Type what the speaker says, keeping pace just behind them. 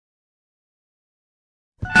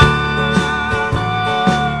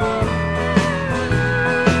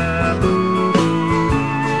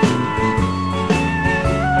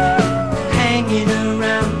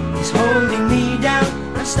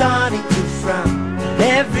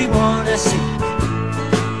everyone I see.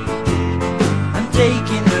 I'm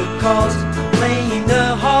taking the calls, playing the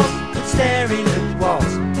halls, and staring at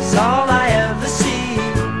walls. It's all I ever see.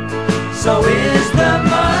 So is the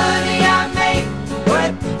money I make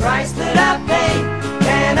worth the price that I pay?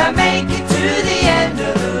 Can I make it to the end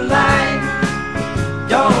of the line?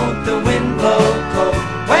 Don't the wind blow cold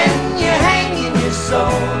when you're hanging your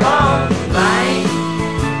soul on the line?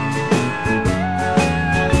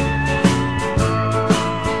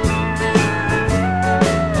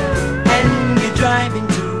 And you're driving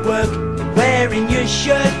to work, wearing your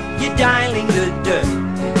shirt, you're dialing the dirt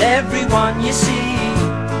with everyone you see.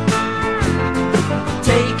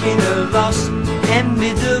 Taking a loss,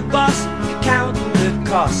 envy the boss, you're counting the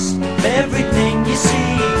cost of everything you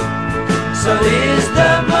see. So is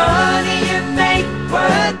the money you make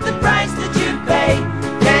worth the price that you pay?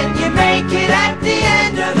 Can you make it at the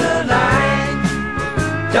end of the line?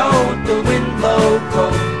 Don't the wind blow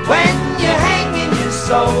cold when you're hanging your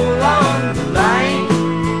soul on